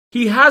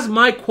He has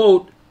my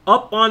quote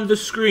up on the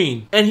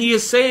screen, and he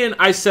is saying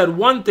I said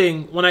one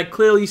thing when I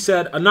clearly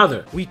said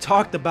another. We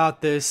talked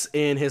about this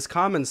in his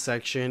comments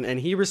section,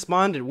 and he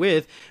responded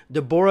with,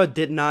 Deborah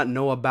did not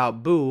know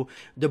about Boo.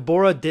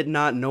 Deborah did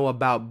not know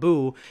about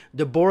Boo.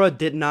 Deborah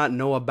did not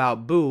know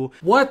about Boo.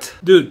 What?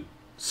 Dude,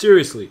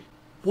 seriously,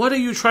 what are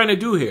you trying to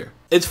do here?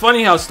 It's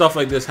funny how stuff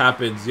like this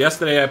happens.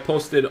 Yesterday I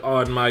posted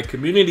on my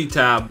community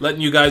tab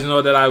letting you guys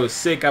know that I was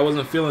sick, I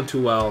wasn't feeling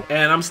too well,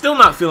 and I'm still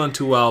not feeling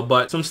too well,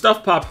 but some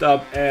stuff popped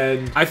up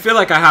and I feel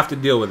like I have to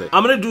deal with it.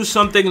 I'm gonna do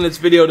something in this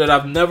video that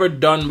I've never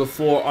done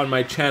before on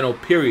my channel,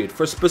 period,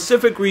 for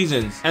specific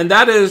reasons, and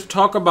that is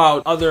talk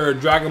about other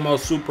Dragon Ball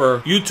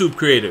Super YouTube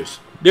creators.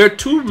 There are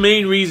two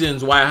main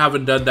reasons why I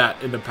haven't done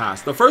that in the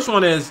past. The first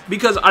one is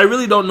because I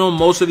really don't know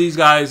most of these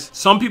guys.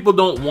 Some people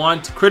don't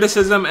want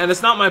criticism, and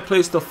it's not my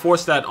place to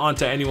force that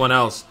onto anyone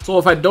else. So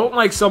if I don't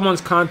like someone's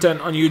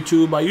content on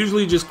YouTube, I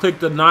usually just click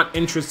the not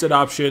interested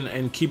option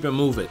and keep it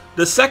moving.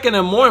 The second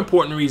and more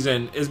important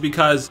reason is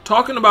because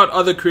talking about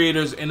other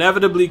creators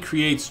inevitably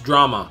creates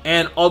drama.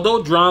 And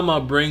although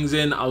drama brings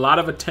in a lot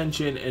of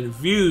attention and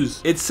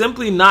views, it's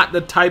simply not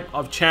the type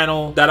of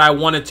channel that I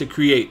wanted to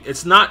create.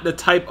 It's not the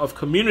type of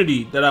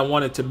community that I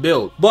wanted to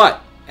build.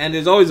 But, and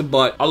there's always a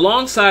but,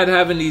 alongside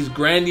having these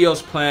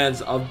grandiose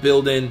plans of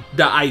building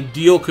the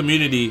ideal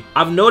community,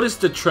 I've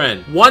noticed a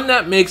trend. One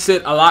that makes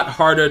it a lot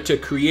harder to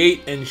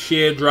create and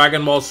share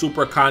Dragon Ball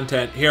Super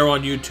content here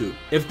on YouTube.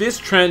 If this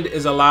trend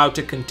is allowed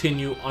to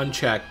continue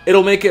unchecked,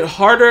 it'll make it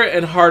harder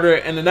and harder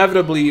and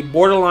inevitably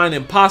borderline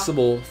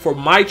impossible for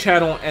my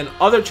channel and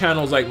other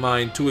channels like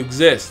mine to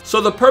exist.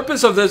 So the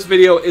purpose of this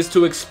video is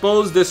to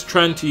expose this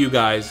trend to you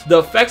guys, the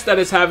effects that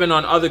it's having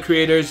on other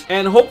creators,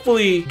 and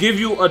hopefully give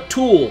you a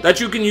tool that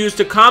you can use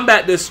to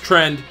combat this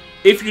trend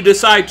if you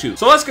decide to.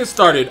 So let's get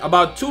started.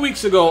 About 2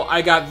 weeks ago,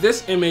 I got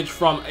this image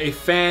from a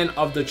fan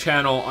of the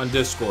channel on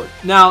Discord.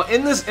 Now,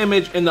 in this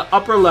image in the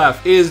upper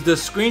left is the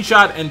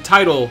screenshot and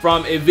title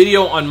from a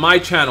video on my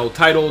channel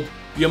titled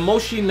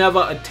Yamoshi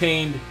Never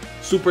Attained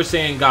Super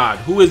Saiyan God.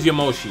 Who is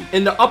Yamoshi?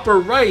 In the upper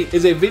right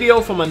is a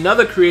video from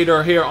another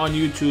creator here on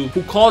YouTube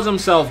who calls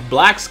himself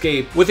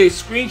Blackscape with a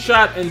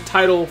screenshot and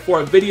title for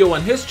a video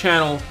on his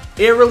channel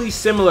eerily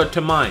similar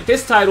to mine.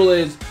 His title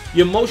is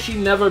Yamoshi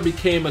Never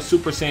Became a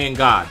Super Saiyan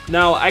God.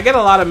 Now, I get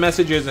a lot of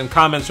messages and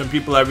comments from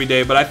people every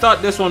day, but I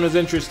thought this one was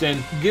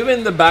interesting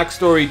given the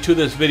backstory to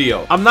this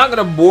video. I'm not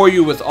gonna bore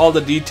you with all the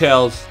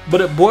details,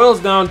 but it boils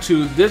down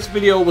to this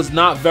video was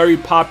not very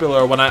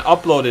popular when I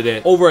uploaded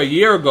it over a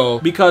year ago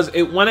because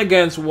it went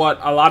against what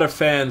a lot of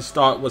fans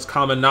thought was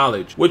common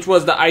knowledge, which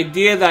was the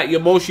idea that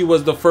Yamoshi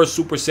was the first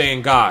Super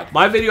Saiyan God.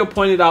 My video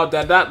pointed out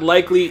that that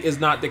likely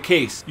is not the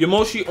case.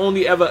 Yamoshi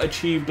only ever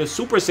achieved the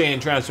Super Saiyan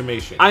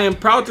transformation. I am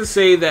proud to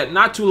say that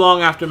not too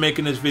long after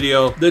making this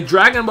video, the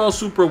Dragon Ball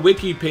Super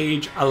wiki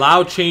page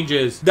allowed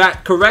changes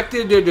that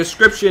corrected their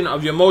description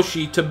of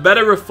Yamoshi to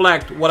better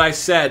reflect what I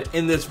said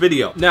in this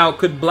video. Now,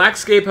 could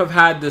Blackscape have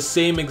had the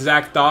same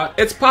exact thought?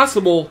 It's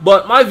possible,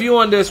 but my view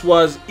on this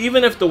was,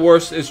 even if the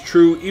worst is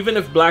true, even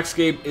if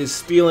Blackscape is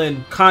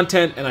stealing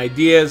content and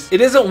ideas, it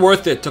isn't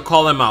worth it to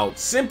call him out,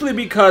 simply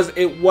because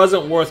it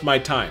wasn't worth my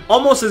time.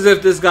 Almost as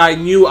if this guy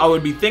knew I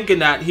would be thinking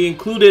that, he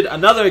included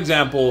another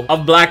example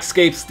of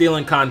Blackscape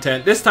stealing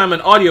content, this time an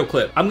audio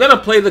clip. I'm gonna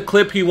play the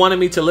clip he wanted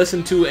me to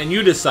listen to and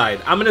you decide.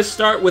 I'm gonna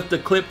start with the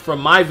clip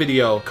from my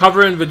video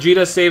covering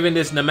Vegeta saving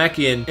this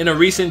Namekian in a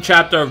recent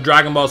chapter of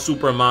Dragon Ball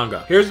Super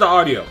manga. Here's the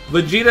audio.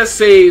 Vegeta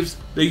saves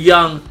the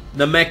young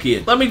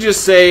Namekian. Let me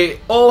just say,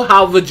 oh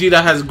how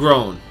Vegeta has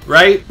grown,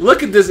 right?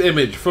 Look at this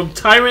image, from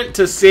tyrant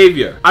to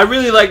savior. I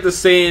really like the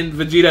saying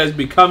Vegeta is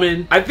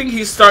becoming. I think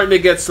he's starting to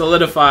get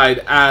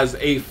solidified as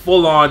a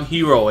full-on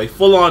hero, a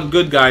full-on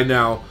good guy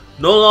now.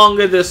 No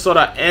longer this sort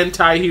of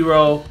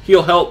anti-hero,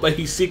 he'll help but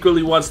he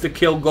secretly wants to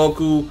kill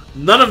Goku.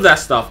 None of that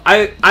stuff.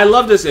 I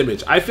love this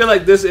image. I feel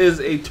like this is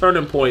a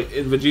turning point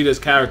in Vegeta's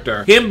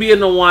character. Him being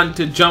the one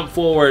to jump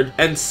forward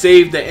and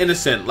save the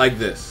innocent like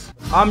this.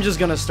 I'm just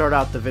gonna start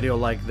out the video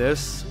like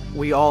this.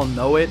 We all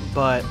know it,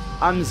 but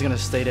I'm just gonna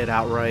state it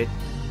outright.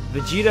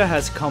 Vegeta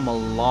has come a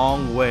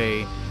long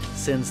way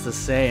since the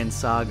Saiyan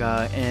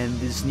saga, and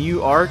this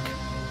new arc,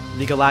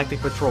 the Galactic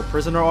Patrol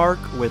Prisoner arc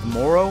with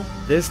Moro,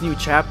 this new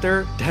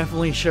chapter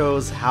definitely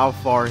shows how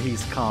far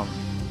he's come.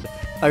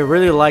 I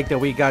really like that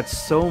we got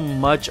so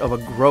much of a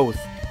growth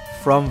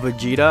from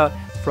Vegeta,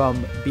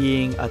 from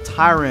being a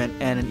tyrant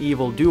and an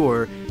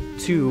evildoer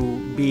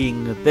to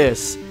being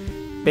this,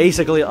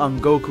 basically on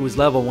Goku's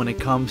level when it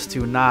comes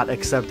to not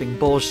accepting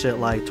bullshit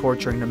like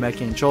torturing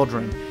Namekian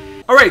children.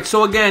 Alright,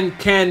 so again,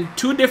 can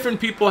two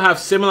different people have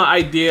similar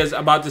ideas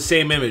about the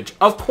same image?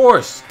 Of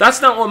course.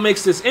 That's not what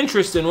makes this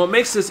interesting. What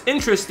makes this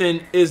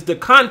interesting is the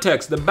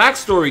context, the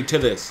backstory to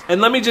this.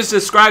 And let me just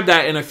describe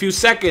that in a few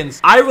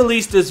seconds. I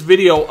released this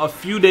video a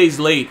few days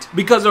late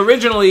because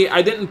originally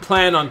I didn't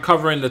plan on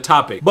covering the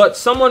topic. But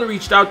someone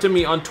reached out to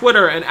me on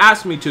Twitter and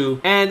asked me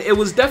to, and it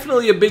was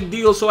definitely a big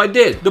deal, so I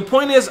did. The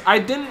point is, I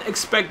didn't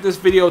expect this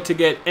video to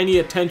get any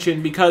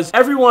attention because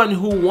everyone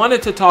who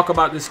wanted to talk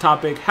about this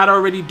topic had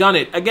already done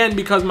it. Again,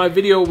 because my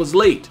video was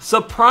late.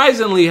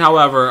 Surprisingly,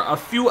 however, a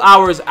few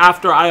hours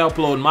after I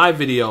upload my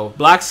video,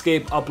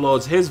 Blackscape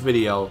uploads his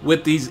video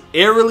with these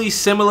eerily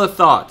similar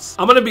thoughts.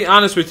 I'm gonna be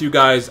honest with you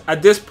guys,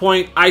 at this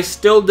point, I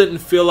still didn't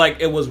feel like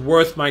it was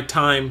worth my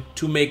time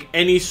to make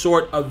any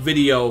sort of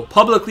video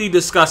publicly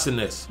discussing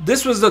this.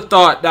 This was the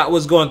thought that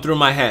was going through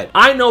my head.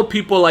 I know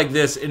people like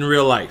this in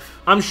real life.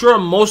 I'm sure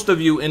most of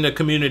you in the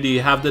community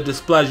have the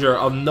displeasure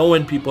of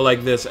knowing people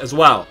like this as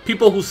well.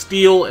 People who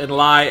steal and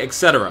lie,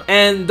 etc.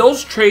 And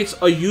those traits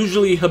are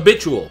usually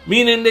habitual,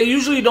 meaning they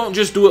usually don't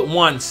just do it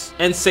once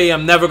and say,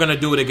 I'm never gonna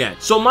do it again.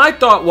 So my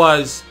thought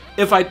was,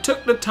 if I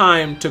took the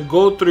time to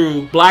go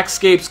through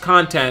Blackscape's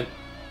content,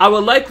 I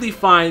would likely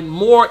find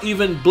more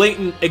even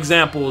blatant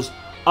examples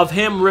of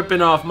him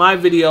ripping off my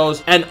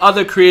videos and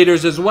other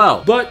creators as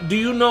well. But do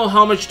you know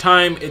how much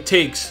time it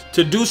takes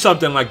to do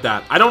something like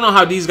that? I don't know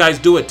how these guys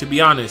do it, to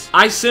be honest.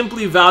 I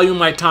simply value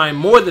my time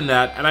more than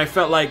that, and I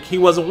felt like he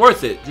wasn't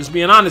worth it, just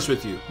being honest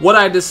with you. What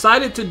I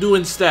decided to do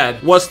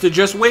instead was to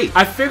just wait.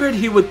 I figured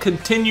he would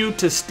continue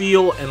to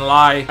steal and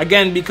lie,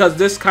 again, because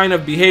this kind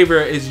of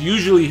behavior is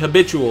usually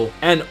habitual,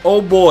 and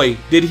oh boy,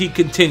 did he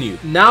continue.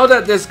 Now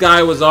that this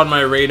guy was on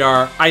my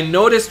radar, I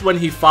noticed when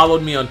he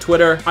followed me on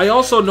Twitter. I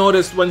also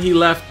noticed when he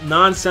left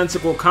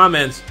nonsensical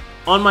comments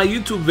on my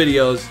YouTube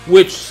videos,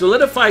 which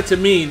solidified to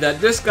me that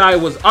this guy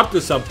was up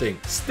to something.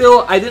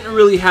 Still, I didn't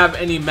really have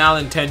any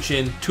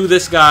malintention to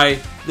this guy.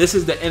 This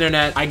is the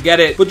internet, I get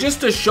it. But just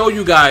to show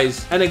you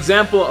guys an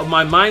example of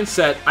my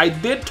mindset, I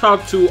did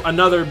talk to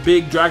another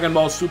big Dragon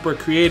Ball Super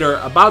creator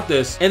about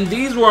this, and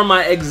these were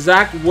my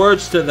exact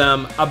words to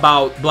them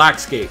about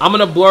Blackscape. I'm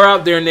gonna blur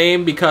out their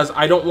name because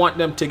I don't want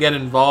them to get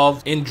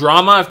involved in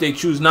drama if they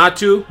choose not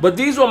to, but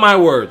these were my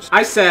words.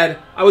 I said,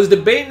 I was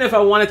debating if I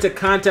wanted to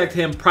contact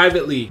him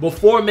privately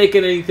before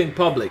making anything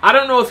public. I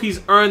don't know if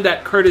he's earned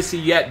that courtesy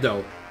yet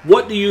though.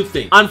 What do you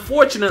think?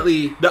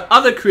 Unfortunately, the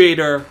other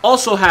creator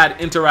also had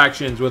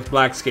interactions with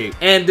Blackscape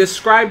and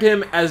described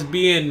him as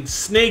being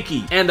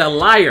snaky and a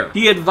liar.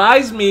 He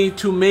advised me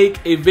to make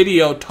a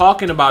video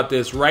talking about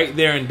this right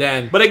there and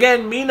then. But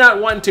again, me not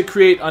wanting to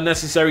create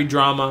unnecessary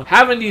drama,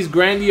 having these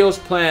grandiose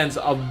plans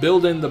of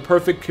building the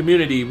perfect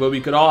community where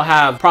we could all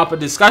have proper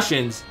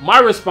discussions, my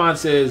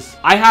response is,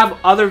 I have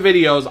other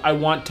videos I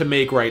want to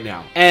make right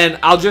now, and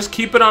I'll just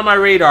keep it on my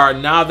radar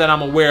now that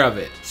I'm aware of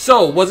it.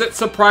 So, was it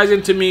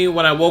surprising to me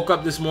when I woke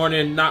up this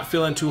morning not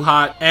feeling too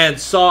hot and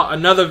saw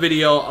another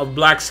video of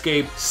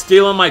Blackscape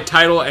stealing my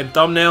title and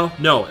thumbnail?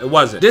 No, it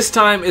wasn't. This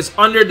time it's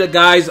under the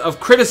guise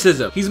of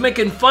criticism. He's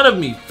making fun of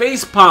me,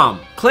 facepalm,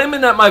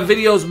 claiming that my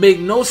videos make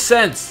no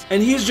sense,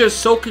 and he's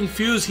just so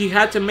confused he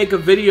had to make a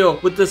video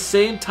with the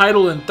same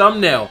title and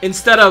thumbnail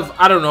instead of,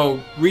 I don't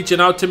know, reaching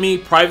out to me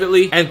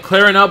privately and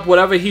clearing up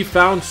whatever he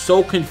found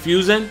so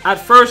confusing. At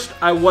first,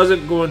 I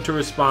wasn't going to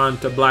respond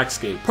to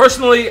Blackscape.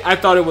 Personally, I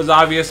thought it was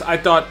obvious. I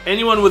thought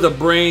anyone with a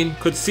brain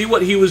could see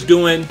what he was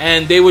doing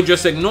and they would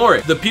just ignore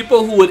it. The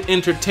people who would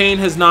entertain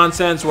his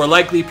nonsense were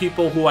likely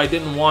people who I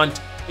didn't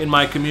want in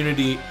my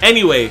community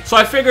anyway. So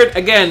I figured,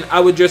 again, I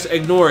would just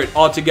ignore it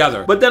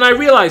altogether. But then I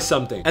realized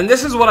something, and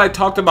this is what I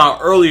talked about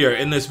earlier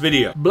in this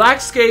video.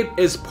 Blackscape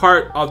is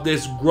part of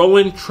this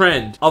growing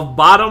trend of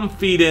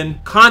bottom-feeding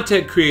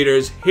content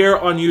creators here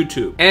on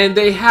YouTube. And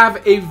they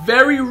have a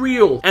very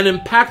real and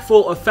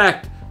impactful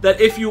effect that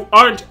if you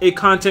aren't a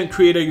content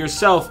creator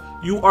yourself,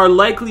 you are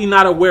likely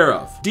not aware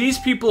of. These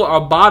people are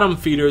bottom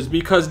feeders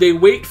because they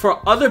wait for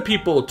other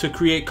people to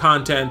create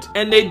content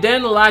and they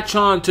then latch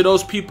on to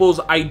those people's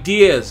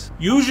ideas,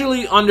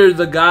 usually under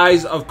the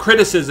guise of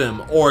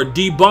criticism or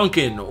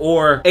debunking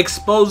or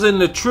exposing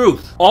the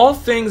truth. All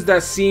things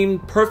that seem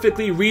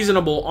perfectly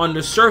reasonable on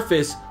the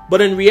surface, but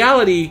in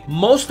reality,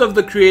 most of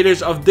the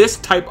creators of this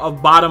type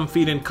of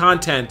bottom-feeding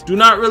content do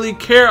not really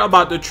care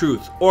about the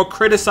truth or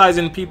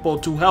criticizing people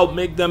to help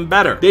make them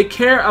better. They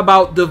care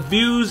about the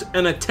views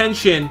and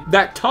attention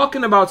that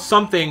talking about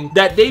something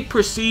that they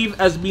perceive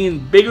as being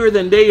bigger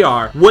than they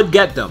are would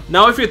get them.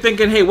 Now, if you're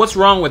thinking, hey, what's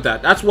wrong with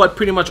that? That's what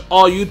pretty much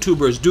all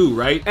YouTubers do,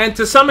 right? And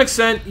to some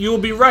extent, you'll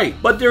be right.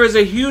 But there is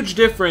a huge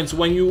difference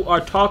when you are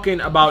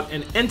talking about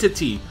an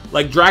entity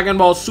like Dragon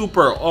Ball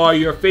Super or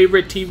your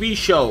favorite TV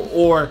show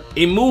or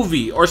a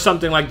movie or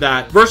something like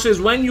that,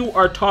 versus when you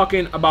are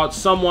talking about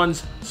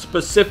someone's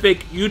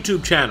specific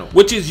YouTube channel,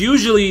 which is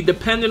usually,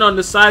 depending on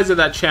the size of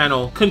that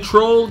channel,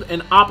 controlled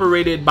and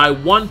operated by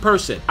one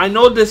person. I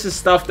know this is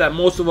stuff that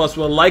most of us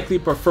will likely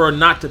prefer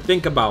not to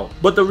think about,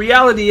 but the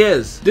reality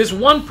is this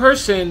one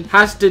person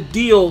has to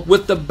deal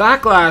with the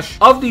backlash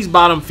of these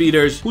bottom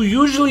feeders who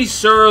usually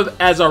serve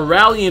as a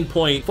rallying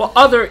point for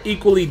other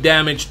equally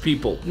damaged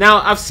people.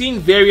 Now, I've seen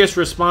various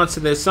responses to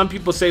this. Some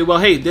people say, well,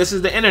 hey, this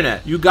is the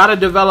internet. You gotta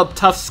develop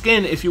tough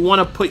skin if you want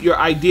to put your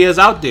ideas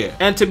out there.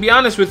 And to be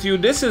honest with you,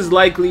 this is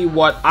likely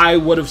what I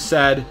would have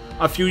said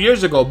a few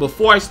years ago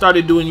before I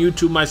started doing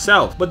YouTube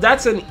myself. But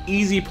that's an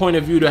easy point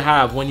of view to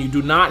have when you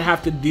do not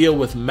have to deal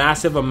with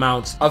massive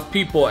amounts of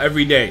people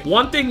every day.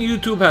 One thing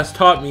YouTube has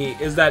taught me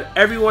is that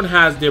everyone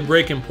has their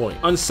breaking point.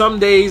 On some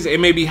days it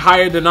may be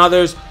higher than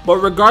others, but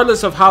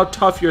regardless of how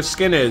tough your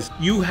skin is,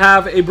 you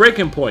have a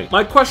breaking point.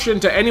 My question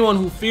to anyone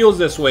who feels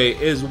this way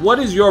is, what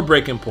is your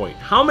breaking point?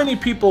 How many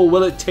people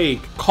will it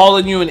take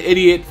calling you an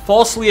idiot,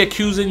 falsely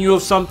accusing you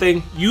of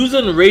something,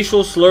 using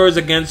racial slurs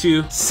against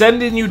you,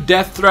 sending you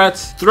death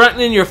threats,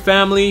 threatening your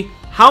family?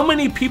 How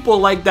many people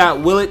like that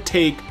will it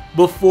take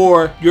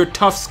before your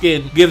tough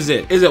skin gives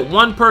it? Is it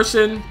one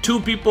person, 2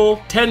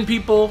 people, 10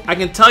 people? I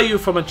can tell you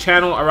from a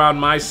channel around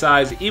my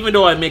size, even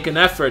though I make an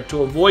effort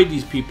to avoid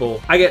these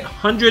people, I get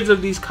hundreds of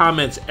these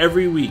comments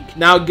every week.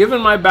 Now,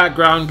 given my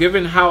background,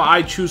 given how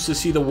I choose to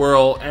see the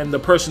world and the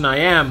person I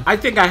am, I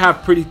think I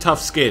have pretty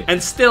tough skin.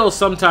 And still,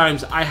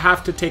 sometimes I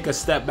have to take a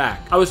step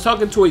back. I was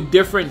talking to a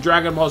different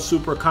Dragon Ball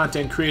Super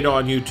content creator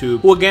on YouTube,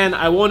 who again,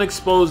 I won't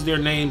expose their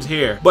names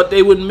here, but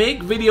they would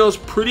make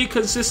videos pretty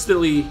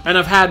consistently and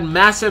have had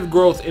massive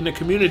growth in the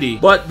community,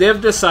 but they've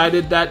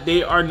decided that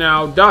they are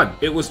now done.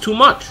 It was too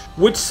much,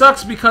 which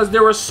sucks because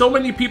there were so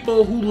many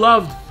people who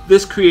loved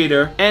this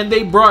creator and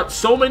they brought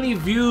so many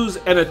views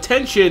and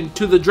attention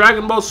to the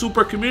Dragon Ball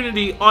Super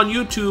community on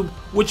YouTube,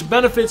 which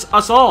benefits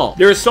us all.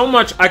 There is so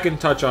much I can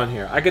touch on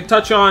here. I can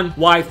touch on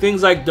why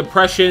things like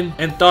depression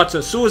and thoughts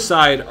of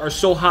suicide are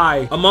so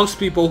high amongst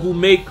people who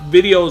make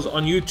videos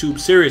on YouTube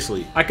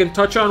seriously. I can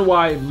touch on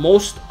why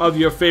most of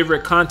your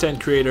favorite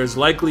content creators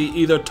likely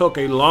either took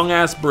a long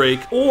ass break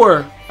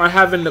or are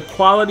having the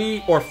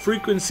quality or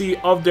frequency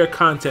of their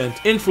content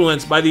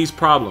influenced by these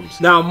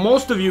problems. Now,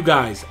 most of you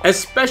guys,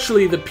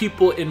 especially the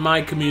people in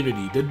my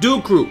community, the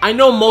Duke group, I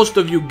know most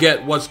of you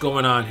get what's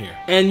going on here,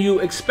 and you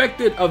expect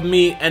it of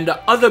me and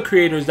the other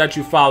creators that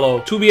you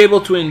follow to be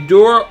able to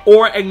endure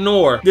or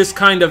ignore this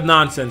kind of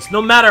nonsense,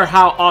 no matter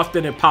how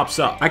often it pops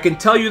up. I can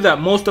tell you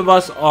that most of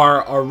us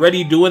are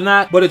already doing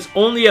that, but it's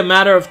only a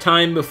matter of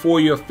time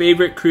before your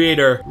favorite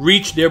creator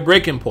reach their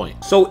breaking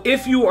point. So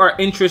if you are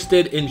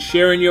interested in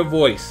sharing your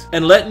voice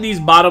and letting these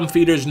bottom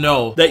feeders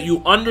know that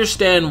you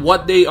understand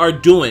what they are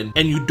doing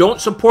and you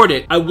don't support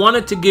it, I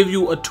wanted to give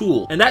you a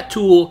tool, and that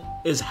tool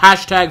is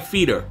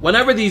 #feeder.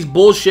 Whenever these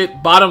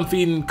bullshit bottom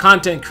feeding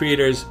content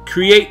creators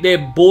create their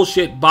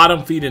bullshit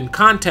bottom feeding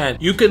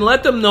content, you can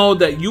let them know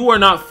that you are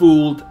not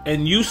fooled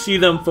and you see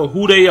them for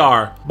who they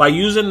are by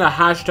using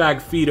the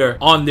 #feeder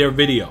on their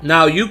video.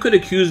 Now, you could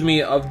accuse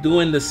me of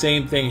doing the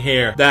same thing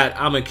here that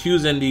I'm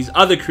accusing these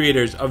other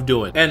creators of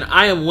doing, and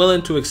I am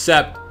willing to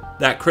accept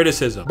that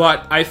criticism,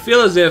 but I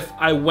feel as if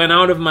I went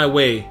out of my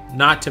way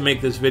not to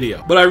make this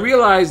video. But I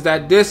realized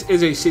that this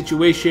is a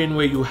situation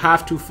where you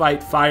have to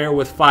fight fire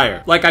with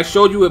fire. Like I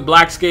showed you with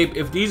Blackscape,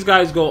 if these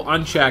guys go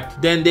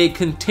unchecked, then they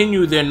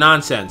continue their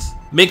nonsense,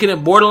 making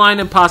it borderline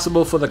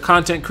impossible for the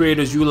content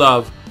creators you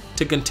love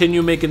to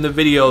continue making the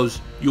videos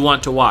you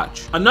want to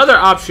watch. Another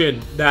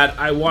option that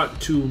I want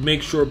to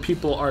make sure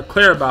people are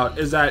clear about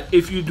is that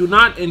if you do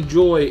not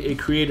enjoy a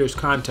creator's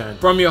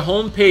content, from your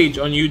home page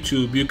on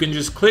YouTube, you can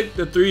just click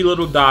the 3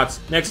 little dots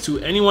next to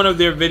any one of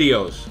their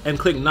videos and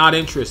click not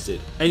interested.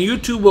 And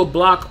YouTube will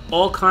block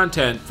all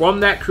content from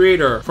that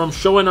creator from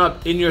showing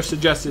up in your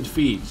suggested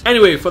feeds.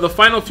 Anyway, for the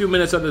final few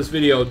minutes of this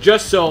video,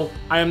 just so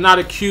I am not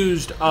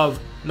accused of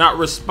not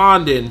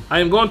responding, I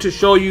am going to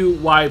show you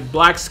why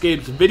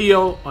Blackscape's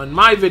video on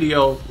my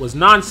video was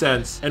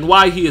nonsense and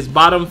why he is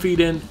bottom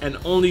feeding and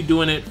only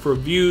doing it for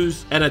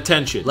views and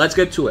attention. Let's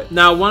get to it.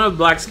 Now, one of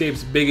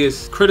Blackscape's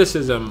biggest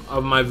criticism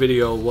of my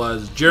video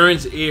was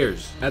Jiren's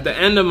ears. At the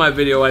end of my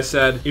video, I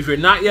said, if you're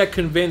not yet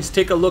convinced,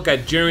 take a look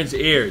at Jiren's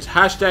ears.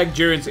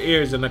 #Jiren's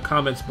ears in the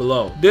comments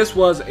below. This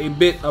was a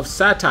bit of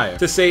satire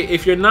to say,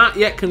 if you're not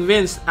yet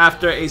convinced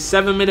after a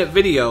 7-minute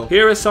video,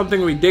 here is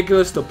something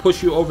ridiculous to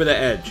push you over the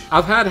edge.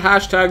 I've had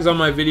hashtags on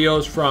my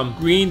videos from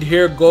green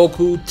hair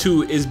Goku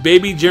to is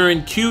baby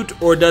Jiren cute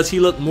or does he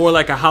look more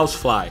like a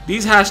housefly?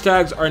 These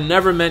hashtags are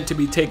never meant to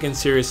be taken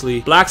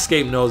seriously.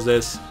 Blackscape knows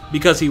this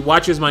because he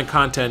watches my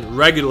content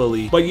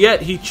regularly, but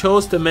yet he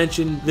chose to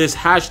mention this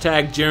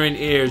 #Jiren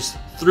ears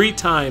 3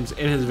 times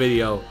in his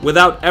video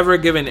without ever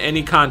giving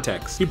any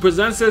context. He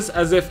presents this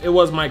as if it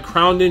was my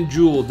crown and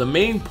jewel, the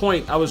main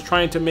point I was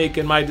trying to make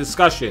in my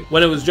discussion,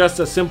 when it was just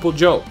a simple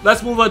joke.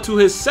 Let's move on to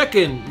his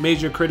second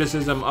major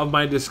criticism of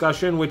my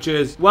discussion, which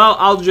is, well,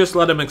 I'll just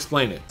let him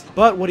explain it.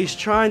 But what he's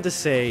trying to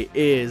say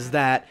is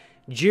that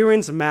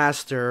Jiren's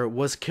master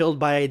was killed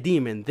by a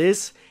demon.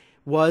 This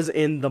was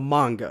in the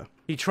manga.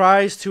 He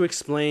tries to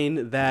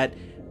explain that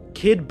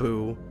Kid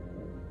Buu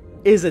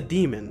is a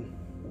demon,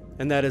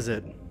 and that is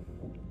it.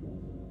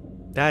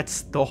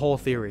 That's the whole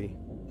theory.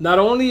 Not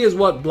only is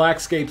what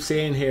Blackscape's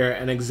saying here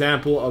an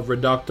example of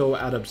reducto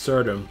ad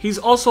absurdum, he's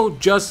also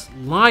just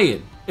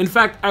lying. In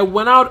fact, I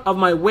went out of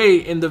my way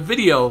in the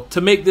video to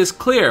make this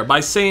clear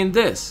by saying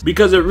this,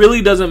 because it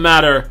really doesn't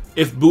matter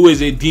if Buu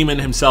is a demon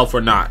himself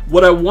or not.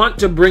 What I want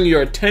to bring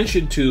your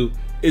attention to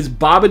is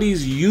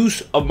Babidi's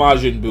use of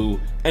Majin Buu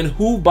and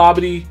who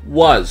Babidi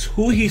was,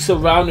 who he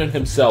surrounded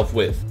himself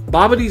with.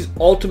 Babidi's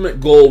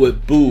ultimate goal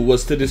with Boo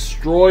was to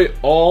destroy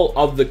all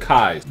of the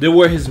Kais. They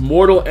were his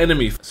mortal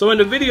enemy. So in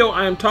the video,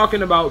 I am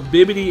talking about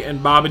Bibidi and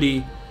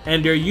Babidi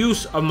and their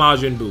use of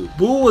Majin Buu.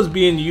 Buu was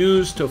being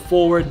used to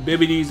forward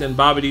Bibidi's and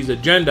Babidi's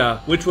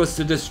agenda, which was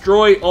to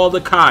destroy all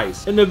the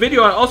Kais. In the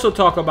video, I also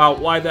talk about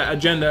why that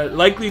agenda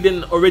likely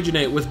didn't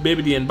originate with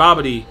Bibidi and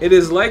Babidi. It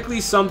is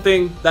likely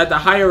something that the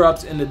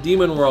higher-ups in the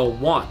demon world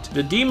want.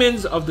 The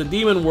demons of the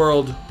demon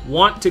world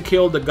want to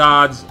kill the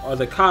gods or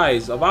the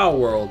Kais of our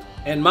world,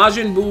 and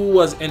Majin Buu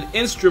was an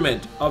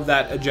instrument of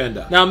that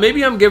agenda. Now,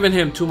 maybe I'm giving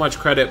him too much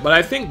credit, but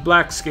I think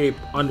Blackscape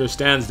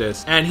understands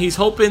this, and he's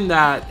hoping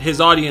that his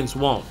audience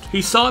won't.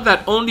 He saw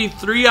that only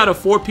 3 out of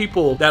 4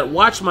 people that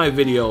watched my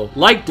video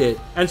liked it,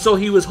 and so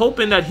he was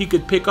hoping that he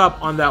could pick up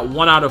on that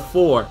 1 out of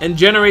 4 and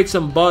generate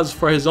some buzz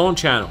for his own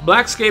channel.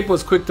 Blackscape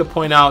was quick to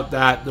point out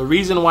that the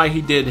reason why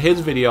he did his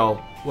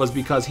video was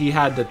because he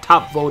had the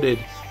top voted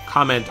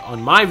comment on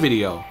my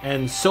video,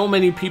 and so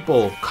many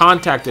people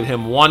contacted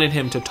him, wanted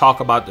him to talk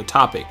about the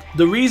topic.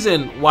 The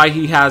reason why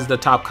he has the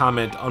top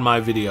comment on my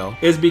video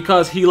is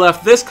because he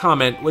left this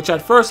comment, which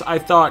at first I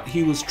thought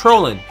he was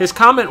trolling. His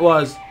comment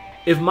was,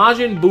 "If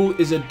Majin Buu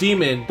is a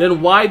demon,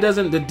 then why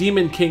doesn't the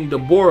Demon King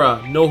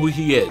Deborah know who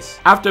he is?"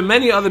 After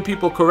many other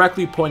people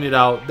correctly pointed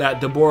out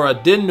that Deborah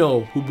did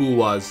know who Buu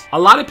was, a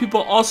lot of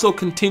people also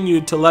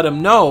continued to let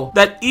him know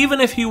that even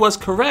if he was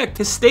correct,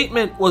 his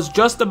statement was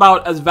just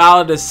about as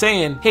valid as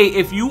saying, "Hey,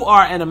 if you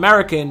are an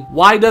American,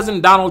 why doesn't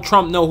Donald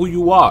Trump know who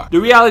you are?"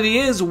 The reality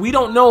is, we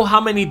don't know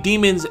how many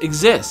demons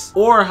exist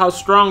or how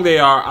strong they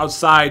are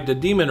outside the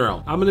demon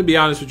realm. I'm gonna be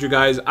honest with you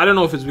guys, I don't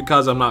know if it's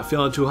because I'm not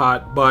feeling too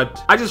hot,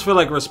 but I just feel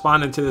like responding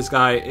to this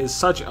guy is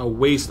such a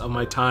waste of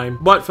my time.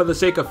 But for the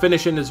sake of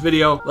finishing this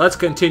video, let's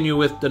continue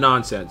with the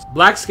nonsense.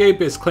 Blackscape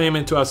is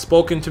claiming to have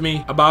spoken to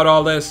me about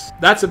all this.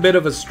 That's a bit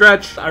of a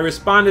stretch. I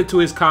responded to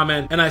his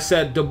comment and I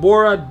said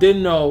Deborah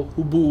didn't know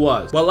who Buu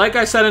was. But like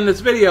I said in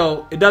this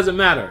video, it doesn't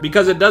matter,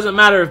 because it doesn't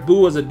matter if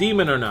Buu was a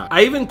demon or not.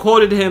 I even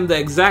quoted him the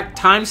exact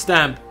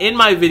timestamp in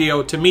my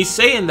video to me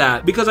saying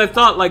that, because I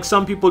thought, like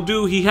some people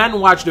do, he hadn't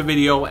watched the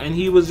video and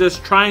he was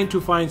just trying to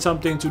find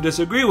something to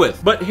disagree with.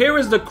 But here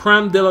is the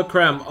creme de la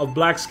creme of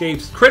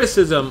Blackscape's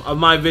criticism of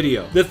my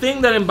video. The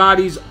thing that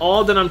embodies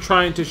all that I'm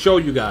trying to show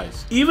you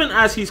guys. Even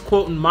as he's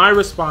quoting my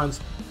response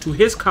to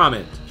his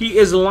comment, he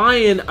is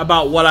lying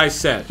about what I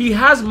said. He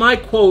has my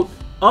quote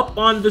up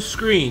on the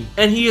screen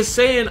and he is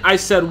saying I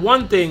said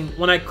one thing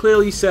when I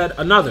clearly said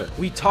another.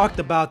 We talked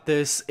about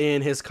this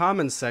in his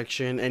comments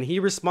section and he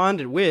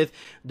responded with,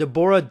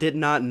 "Deborah did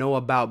not know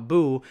about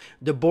Buu.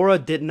 Deborah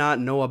did not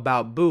know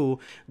about Buu.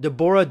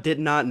 Deborah did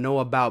not know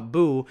about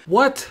Buu."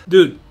 What?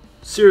 Dude,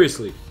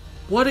 seriously.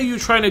 What are you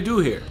trying to do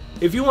here?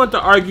 If you want to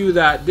argue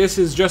that this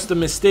is just a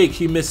mistake,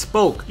 he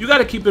misspoke, you got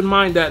to keep in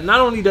mind that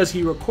not only does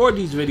he record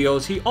these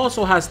videos, he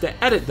also has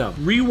to edit them,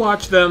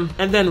 rewatch them,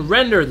 and then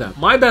render them.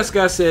 My best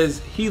guess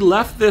is he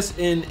left this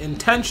in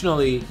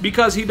intentionally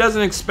because he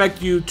doesn't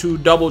expect you to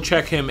double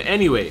check him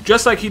anyway.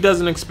 Just like he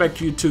doesn't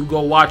expect you to go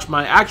watch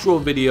my actual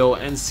video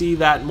and see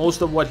that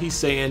most of what he's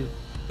saying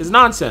is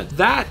nonsense.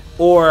 That,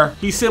 or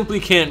he simply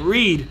can't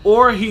read,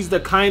 or he's the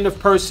kind of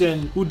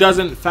person who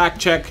doesn't fact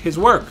check his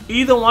work.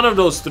 Either one of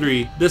those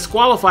 3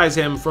 disqualifies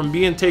him from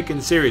being taken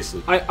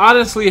seriously. I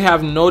honestly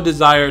have no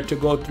desire to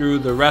go through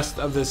the rest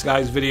of this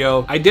guy's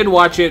video. I did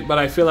watch it, but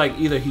I feel like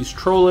either he's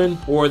trolling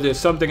or there's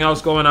something else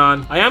going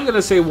on. I am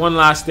gonna say one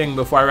last thing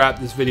before I wrap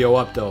this video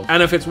up though.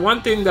 And if it's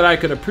one thing that I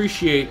could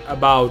appreciate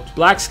about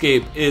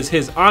Blackscape is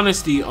his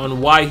honesty on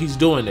why he's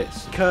doing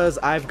this. Because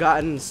I've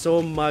gotten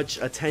so much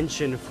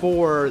attention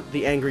for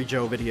the Angry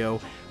Joe video,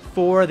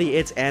 for the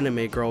It's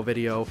Anime Girl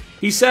video.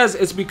 He says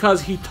it's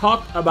because he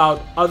talked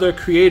about other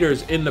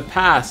creators in the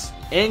past,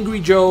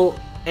 Angry Joe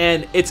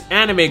and It's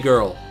Anime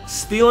Girl,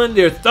 stealing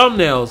their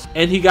thumbnails,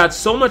 and he got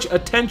so much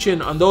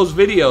attention on those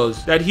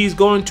videos that he's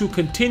going to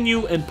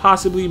continue and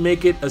possibly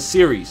make it a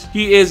series.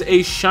 He is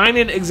a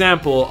shining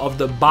example of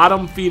the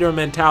bottom feeder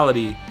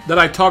mentality that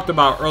I talked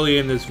about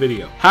earlier in this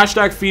video.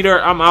 Hashtag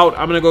feeder, I'm out.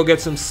 I'm gonna go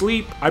get some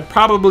sleep. I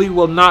probably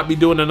will not be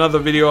doing another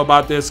video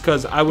about this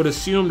because I would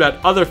assume that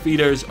other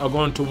feeders are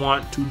going to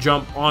want to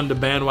jump on the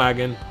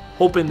bandwagon,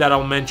 hoping that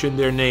I'll mention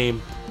their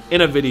name in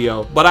a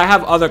video, but I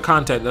have other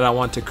content that I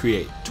want to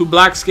create. To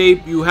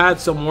Blackscape, you had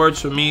some words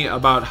for me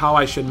about how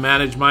I should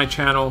manage my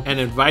channel and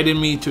invited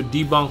me to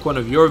debunk one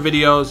of your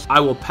videos. I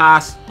will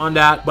pass on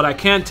that, but I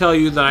can tell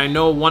you that I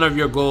know one of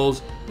your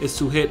goals is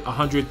to hit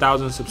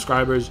 100,000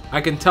 subscribers.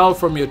 I can tell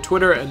from your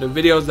Twitter and the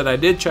videos that I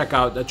did check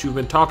out that you've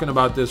been talking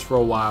about this for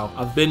a while.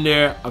 I've been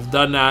there, I've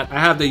done that. I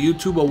have the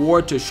YouTube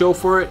award to show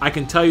for it. I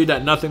can tell you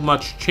that nothing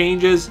much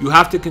changes. You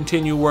have to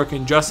continue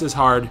working just as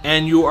hard,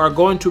 and you are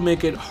going to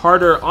make it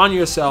harder on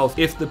yourself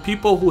if the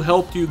people who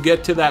helped you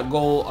get to that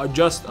goal are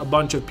just a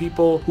bunch of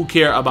people who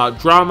care about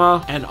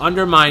drama and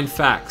undermine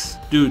facts.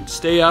 Dude,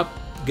 stay up,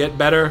 get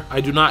better.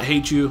 I do not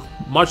hate you.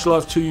 Much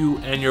love to you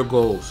and your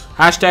goals.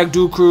 Hashtag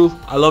Do Crew.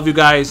 I love you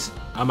guys.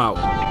 I'm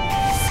out.